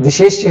शब्द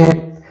विशेष्य है।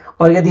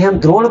 और यदि हम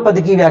द्रोण पद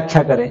की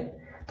व्याख्या करें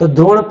तो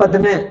द्रोण पद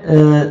में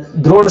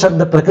द्रोण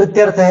शब्द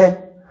प्रकृत्यर्थ है,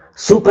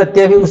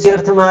 सुप्रत्यय भी उसी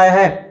अर्थ में आया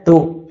है, तो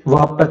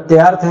वह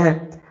प्रत्ययार्थ है।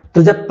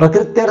 तो जब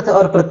प्रकृत्यर्थ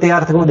और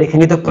प्रत्ययार्थ को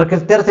देखेंगे तो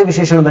प्रकृत्यर्थ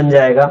विशेषण बन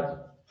जाएगा,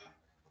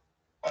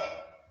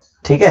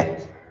 ठीक है,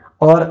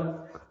 और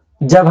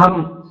जब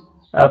हम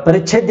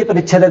परिच्छेद्य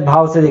परिच्छेदक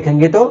भाव से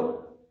देखेंगे तो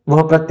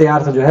वह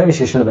प्रत्ययार्थ जो है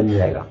विशेषण बन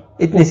जाएगा।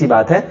 इतनी सी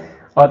बात है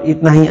और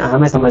इतना ही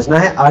हमें समझना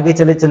है। आगे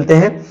चलते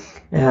हैं।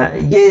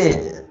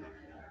 ये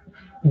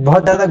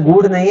बहुत ज्यादा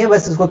गूढ़ नहीं है,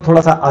 बस इसको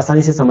थोड़ा सा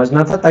आसानी से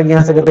समझना था ताकि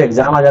यहां से अगर कोई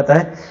एग्जाम आ जाता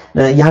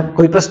है, यहाँ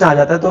कोई प्रश्न आ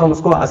जाता है तो हम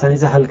उसको आसानी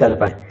से हल कर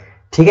पाए,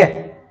 ठीक है।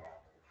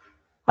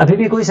 अभी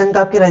भी कोई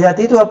शंका आपकी रह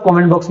जाती है तो आप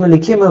कमेंट बॉक्स में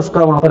लिखिए, मैं उसका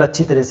वहां पर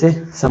अच्छी तरह से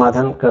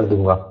समाधान कर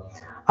दूंगा।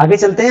 आगे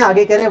चलते हैं।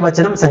 आगे कह रहे हैं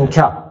वचनम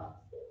संख्या।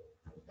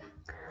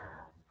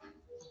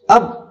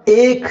 अब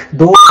 1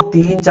 2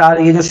 3 4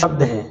 ये जो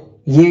शब्द हैं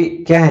ये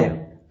क्या है?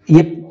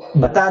 ये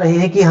बता रहे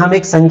हैं कि हम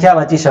एक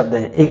संख्यावाची शब्द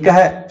हैं। एक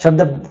है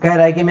शब्द कह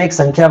रहा है कि मैं एक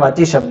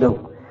संख्यावाची शब्द हूं,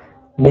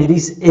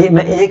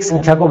 मैं एक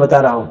संख्या को बता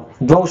रहा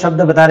हूं। 2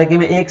 शब्द बता रहे कि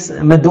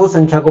मैं 2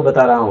 संख्या को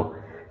बता रहा हूं,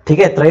 ठीक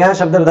है। त्रयः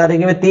शब्द बता रहे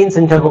कि मैं 3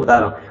 संख्या को बता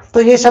रहा हूं।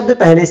 तो ये शब्द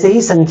पहले से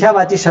ही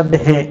संख्यावाची शब्द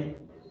हैं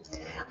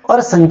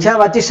और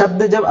संख्यावाची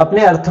शब्द जब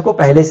अपने अर्थ को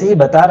पहले से ही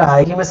बता रहा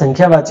है कि मैं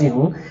संख्यावाची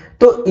हूं,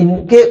 तो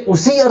इनके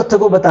उसी अर्थ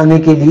को बताने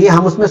के लिए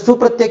हम उसमें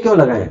सुप्रत्यय क्यों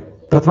लगाएं,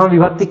 प्रथमा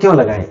विभक्ति क्यों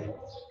लगाएं,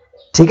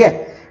 ठीक है।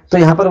 तो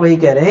यहां पर वही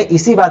कह रहे हैं,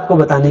 इसी बात को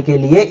बताने के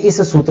लिए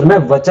इस सूत्र में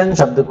वचन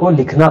शब्द को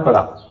लिखना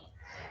पड़ा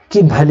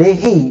कि भले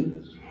ही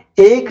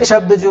एक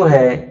शब्द जो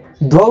है,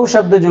 2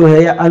 शब्द जो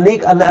है या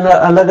अनेक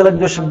अलग अलग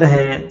जो शब्द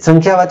हैं,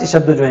 संख्यावाची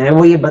शब्द जो हैं,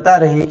 वो ये बता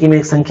रहे हैं कि मैं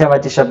एक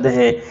संख्यावाची शब्द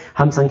है,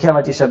 हम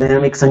संख्यावाची शब्द हैं,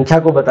 हम एक संख्या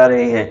को बता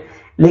रहे हैं,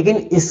 लेकिन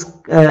इस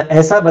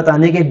ऐसा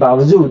बताने के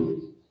बावजूद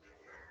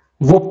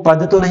वो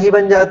पद तो नहीं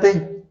बन जाते,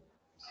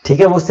 ठीक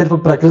है, वो सिर्फ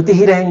प्रकृति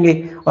ही रहेंगे।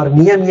 और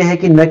नियम यह है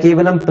कि न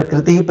केवलम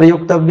प्रकृति ही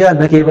प्रयोक्तव्य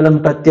न केवलम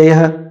प्रत्यय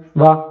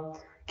वा,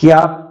 कि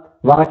आप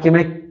वाक्य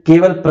में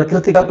केवल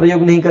प्रकृति का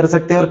प्रयोग नहीं कर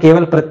सकते और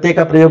केवल प्रत्यय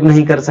का प्रयोग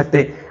नहीं कर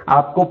सकते,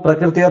 आपको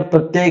प्रकृति और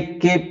प्रत्यय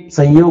के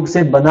संयोग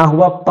से बना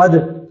हुआ पद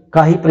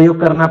का ही प्रयोग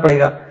करना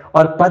पड़ेगा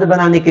और पद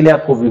बनाने के लिए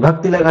आपको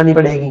विभक्ति लगानी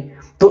पड़ेगी।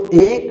 तो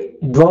 1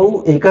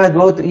 2 एक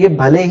 2 ये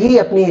भले ही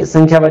अपनी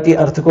संख्यावाची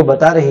अर्थ को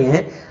बता रहे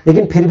हैं,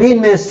 लेकिन फिर भी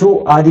इनमें सु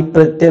आदि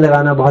प्रत्यय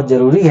लगाना बहुत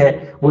जरूरी है।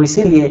 वो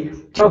इसीलिए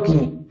क्योंकि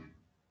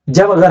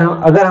जब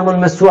अगर हम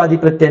उनमें सु आदि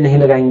प्रत्यय नहीं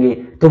लगाएंगे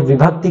तो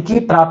विभक्ति की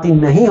प्राप्ति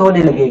नहीं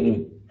होने लगेगी,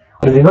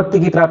 और विभक्ति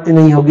की प्राप्ति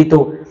नहीं होगी तो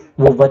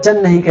वो वचन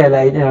नहीं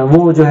कहलाए,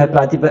 वो जो है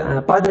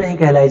पद नहीं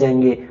कहलाए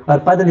जाएंगे, और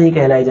पद नहीं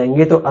कहलाए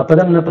जाएंगे तो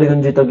अपदम न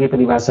प्रयुंजितों की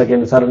परिभाषा के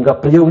अनुसार उनका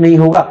प्रयोग नहीं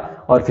होगा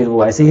और फिर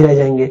वो ऐसे ही रह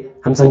जाएंगे,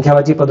 हम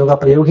संख्यावाची पदों का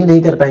प्रयोग ही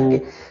नहीं कर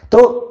पाएंगे। तो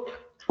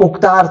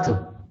उक्तार्थ,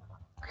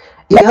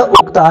 यह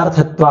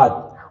उक्तार्थत्वात्,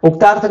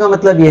 उक्तार्थ का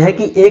मतलब यह है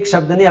कि एक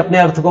शब्द ने अपने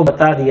अर्थ को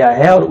बता दिया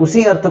है और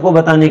उसी अर्थ को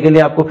बताने के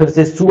लिए आपको फिर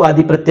से सु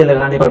आदि प्रत्यय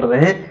लगाने पड़ रहे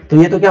हैं, तो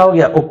ये तो क्या हो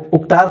गया?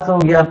 उक्तार्थ हो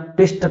गया,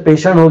 पिष्ट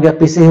पेषण हो गया,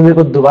 पिसे हुए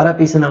को दोबारा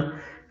पीसना,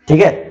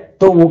 ठीक है।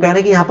 तो वो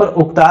कहने कि यहाँ पर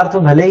उक्तार्थ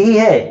भले ही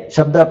है,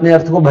 शब्द अपने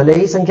अर्थ को भले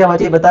ही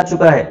संख्यावाची बता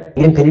चुका है,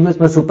 लेकिन फिर भी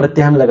उसमें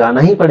सुप्रत्यय हम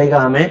लगाना ही पड़ेगा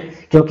हमें,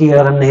 क्योंकि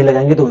अगर हम नहीं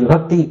लगाएंगे तो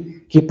विभक्ति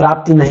की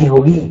प्राप्ति नहीं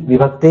होगी।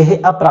 विभक्ते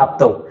है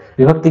अप्राप्त,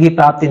 विभक्ति की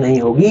प्राप्ति नहीं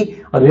होगी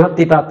और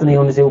विभक्ति प्राप्त नहीं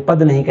होने से वो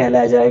पद नहीं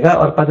कहलाया जाएगा,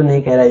 और पद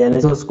नहीं कहलाए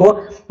जाने से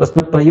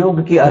उसमें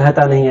प्रयोग की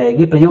अर्हता नहीं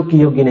आएगी, प्रयोग की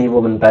योग्य नहीं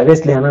वो बन पाएगा।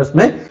 इसलिए हमें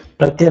उसमें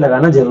प्रत्यय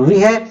लगाना जरूरी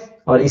है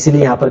और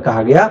इसलिए यहां पर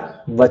कहा गया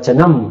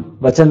वचनम,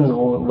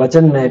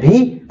 वचन में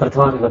भी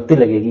प्रथमा विभक्ति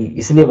लगेगी,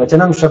 इसलिए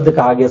वचनम शब्द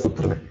कहा गया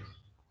सूत्र में,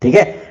 ठीक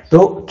है। तो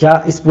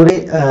क्या इस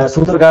पूरे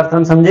सूत्र का अर्थ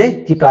हम समझे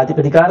कि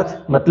प्रातिपदिकार्थ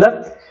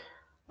मतलब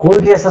कोई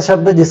भी ऐसा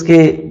शब्द जिसके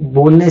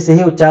बोलने से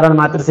ही, उच्चारण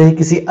मात्र से ही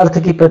किसी अर्थ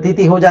की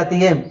प्रतीति हो जाती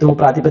है तो वो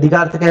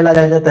प्रातिपदिकार्थ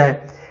कहलाया जाता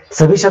है।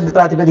 सभी शब्द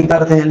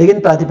प्रातिपदिकार्थ हैं, लेकिन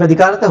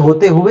प्रातिपदिकार्थ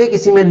होते हुए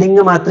किसी में लिंग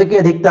मात्र की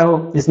अधिकता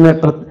हो, जिसमें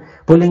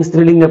पुल्लिंग,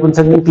 स्त्रीलिंग,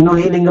 नपुंसकलिंग तीनों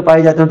ही लिंग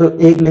पाए जाते हैं, तो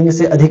एक लिंग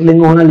से अधिक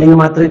लिंग होना, लिंग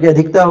मात्र की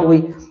अधिकता हो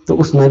गई, तो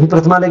उसमें भी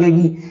प्रथमा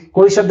लगेगी।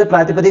 कोई शब्द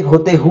प्रातिपदिक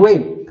होते हुए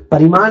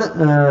परिमाण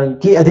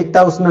की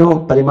अधिकता उसमें हो,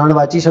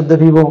 परिमाणवाची शब्द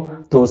भी हो,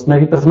 तो उसमें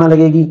भी प्रथमा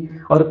लगेगी।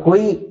 और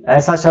कोई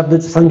ऐसा शब्द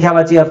जो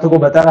संख्यावाची अर्थ को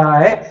बता रहा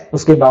है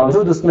उसके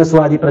बावजूद उसमें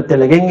स्वादि प्रत्यय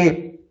लगेंगे,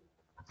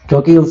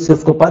 क्योंकि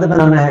उसको पद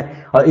बनाना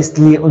है, और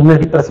इसलिए उनमें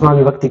भी प्रथमा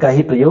विभक्ति का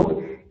ही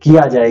प्रयोग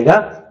किया जाएगा।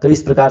 तो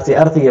इस प्रकार से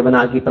अर्थ ये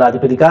बना कि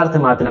प्रातिपदिकार्थ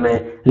मात्र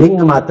में,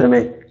 लिंग मात्र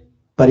में,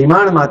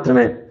 परिमाण मात्र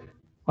में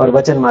और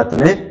वचन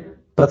मात्र में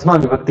प्रथमा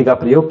विभक्ति का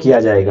प्रयोग किया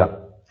जाएगा।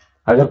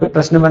 अगर कोई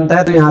प्रश्न बनता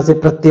है तो यहां से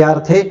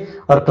प्रत्यार्थ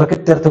और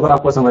प्रकृत्यर्थ को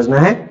आपको समझना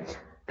है,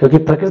 क्योंकि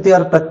प्रकृति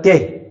और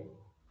प्रत्यय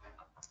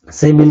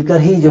से मिलकर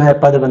ही जो है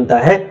पद बनता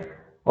है,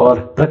 और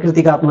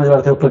प्रकृति का अपना जो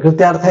अर्थ है वो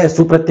प्रकृत्यार्थ है,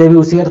 सुप्रत्यय भी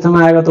उसी अर्थ में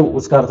आएगा, तो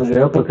उसका अर्थ जो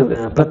है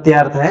वो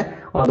प्रत्यार्थ है,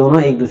 और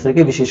दोनों एक दूसरे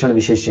के विशेषण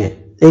विशेष्य हैं,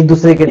 एक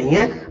दूसरे के नहीं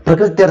है।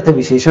 प्रकृत्यर्थ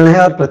विशेषण है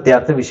और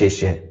प्रत्यार्थ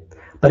विशेष्य है।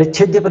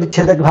 परिच्छेद्य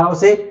परिच्छेदक भाव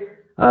से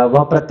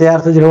वह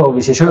प्रत्यार्थ जो है वो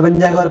विशेषण बन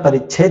जाएगा और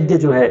परिच्छेद्य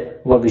जो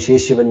है वह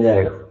विशेष्य बन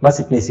जाएगा। बस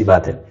इतनी सी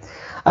बात है।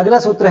 अगला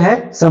सूत्र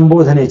है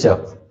संबोधने च।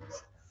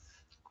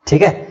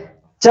 ठीक है,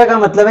 च का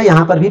मतलब है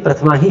यहां पर भी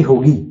प्रथमा ही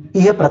होगी,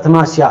 यह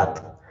प्रथमा स्यात्।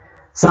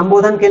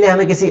 संबोधन के लिए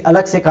हमें किसी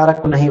अलग से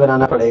कारक को नहीं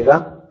बनाना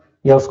पड़ेगा,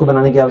 या उसको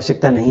बनाने की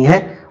आवश्यकता नहीं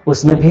है,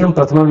 उसमें भी हम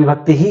प्रथमा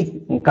विभक्ति ही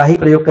का ही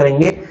प्रयोग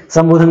करेंगे।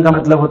 संबोधन का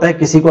मतलब होता है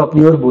किसी को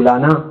अपनी ओर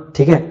बुलाना,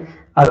 ठीक है,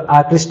 और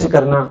आकृष्ट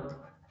करना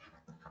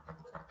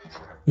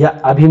या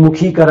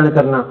अभिमुखीकरण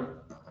करना।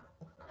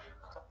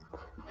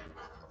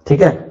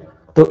 ठीक है,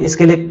 तो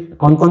इसके लिए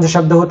कौन कौन से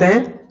शब्द होते हैं?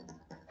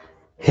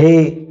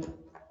 हे,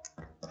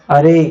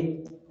 अरे,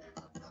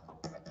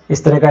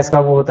 इस तरह का इसका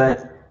वो होता है,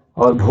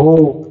 और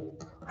भो,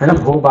 है ना,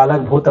 भो बालक,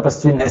 भो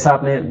तपस्वी, ऐसा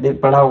आपने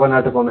पढ़ा होगा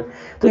नाटकों में।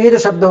 तो ये जो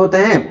शब्द होते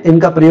हैं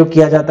इनका प्रयोग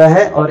किया जाता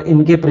है, और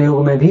इनके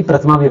प्रयोग में भी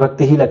प्रथमा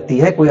विभक्ति ही लगती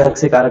है, कोई अलग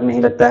से कारक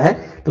नहीं लगता है।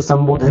 तो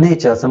संबोधने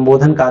च,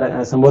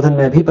 संबोधन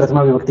में भी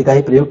प्रथमा विभक्ति का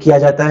ही प्रयोग किया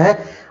जाता है।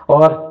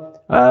 और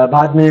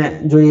बाद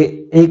में जो ये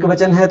एक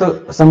वचन है,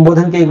 तो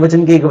संबोधन के एक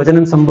वचन के एक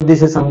वचन संबुद्धि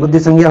से संबुद्धि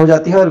संज्ञा हो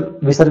जाती है और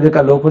विसर्ग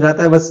का लोप हो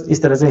जाता है। बस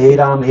इस तरह से हे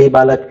राम, हे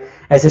बालक,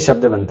 ऐसे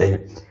शब्द बनते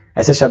हैं,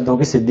 ऐसे शब्दों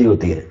की सिद्धि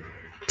होती है।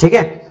 ठीक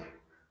है,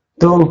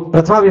 तो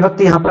प्रथमा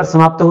विभक्ति यहां पर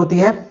समाप्त होती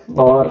है।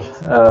 और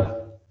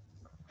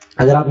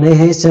अगर आप नए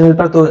हैं इस चैनल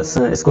पर तो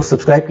इसको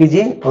सब्सक्राइब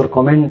कीजिए, और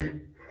कमेंट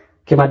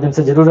के माध्यम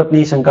से जरूर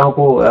अपनी शंकाओं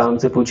को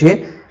हमसे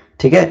पूछिए।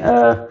 ठीक है,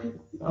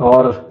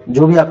 और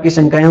जो भी आपकी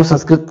शंकाएं हो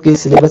संस्कृत के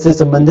सिलेबस से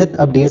संबंधित,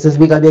 अब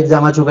DSSB का भी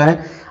एग्जाम आ चुका है,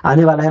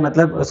 आने वाला है,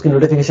 मतलब उसकी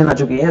नोटिफिकेशन आ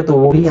चुकी है, तो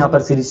वो भी यहाँ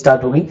पर सीरीज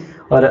स्टार्ट होगी,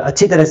 और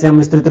अच्छी तरह से हम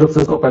विस्तृत रूप से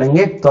उसको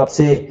पढ़ेंगे। तो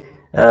आपसे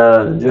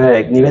जो है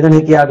एक निवेदन है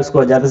कि आप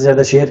इसको ज्यादा से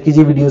ज्यादा शेयर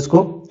कीजिए वीडियोस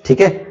को।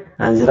 ठीक है,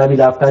 जरा भी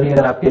लाभकारी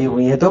अगर आपके लिए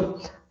हुई है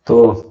तो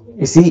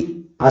इसी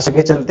आशा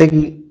के चलते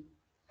कि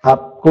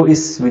आपको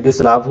इस वीडियो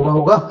से लाभ हुआ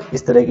होगा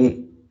इस तरह की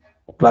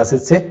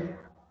क्लासेस से।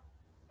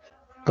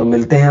 तो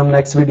मिलते हैं हम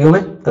नेक्स्ट वीडियो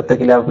में, तब तक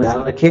के लिए आप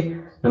ध्यान रखिए।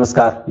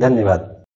 नमस्कार, धन्यवाद।